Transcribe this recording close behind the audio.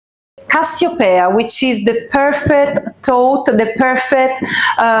Cassiopea, which is the perfect tote, the perfect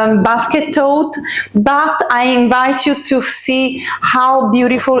basket tote, but I invite you to see how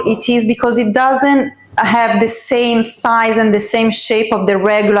beautiful it is, because it doesn't have the same size and the same shape of the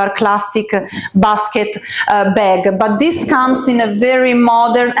regular classic basket bag, but this comes in a very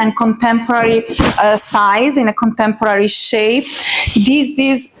modern and contemporary size, in a contemporary shape. This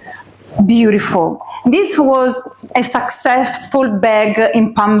is beautiful. This was a successful bag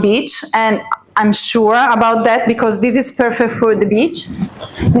in Palm Beach, and I'm sure about that, because this is perfect for the beach.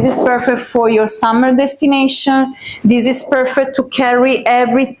 This is perfect for your summer destination. This is perfect to carry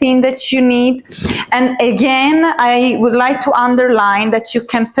everything that you need. And again, I would like to underline that you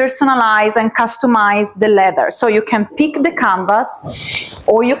can personalize and customize the leather. So you can pick the canvas,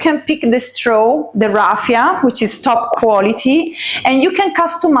 or you can pick the straw, the raffia, which is top quality, and you can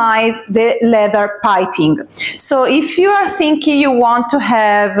customize the leather piping. So if you are thinking you want to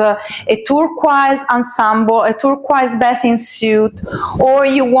have a turquoise ensemble, a turquoise bathing suit, or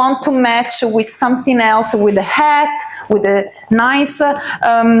you want to match with something else, with a hat, with a nice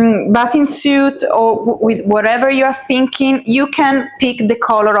bathing suit, or with whatever you are thinking, you can pick the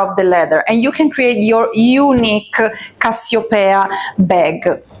color of the leather and you can create your unique Cassiopea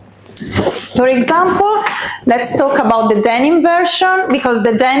bag. For example, let's talk about the denim version, because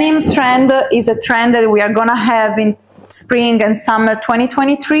the denim trend is a trend that we are gonna have in spring and summer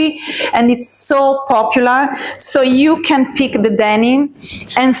 2023, and it's so popular. So you can pick the denim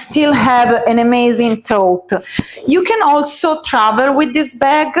and still have an amazing tote. You can also travel with this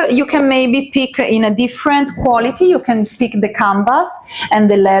bag. You can maybe pick in a different quality. You can pick the canvas and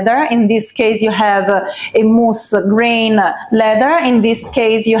the leather. In this case you have a mousse grain leather. In this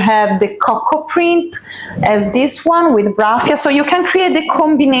case you have the cocoa print as this one with raffia. So you can create the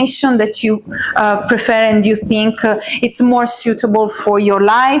combination that you prefer and you think it's more suitable for your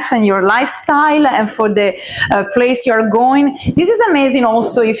life and your lifestyle and for the place you're going. This is amazing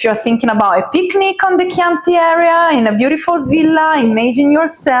also if you're thinking about a picnic on the Chianti area in a beautiful villa. Imagine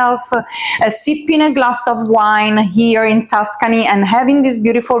yourself sipping a glass of wine here in Tuscany and having these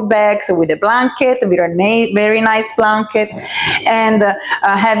beautiful bags with a blanket, with a very nice blanket, and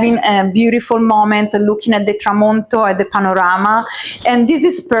having a beautiful moment looking at the tramonto, at the panorama. And this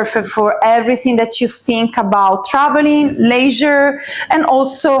is perfect for everything that you think about traveling, leisure, and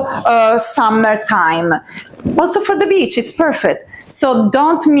also summertime. Also for the beach, it's perfect. So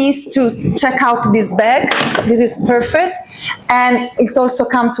don't miss to check out this bag. This is perfect. And it also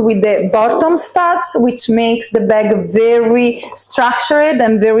comes with the bottom studs, which makes the bag very structured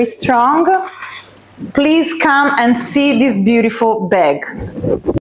and very strong. Please come and see this beautiful bag.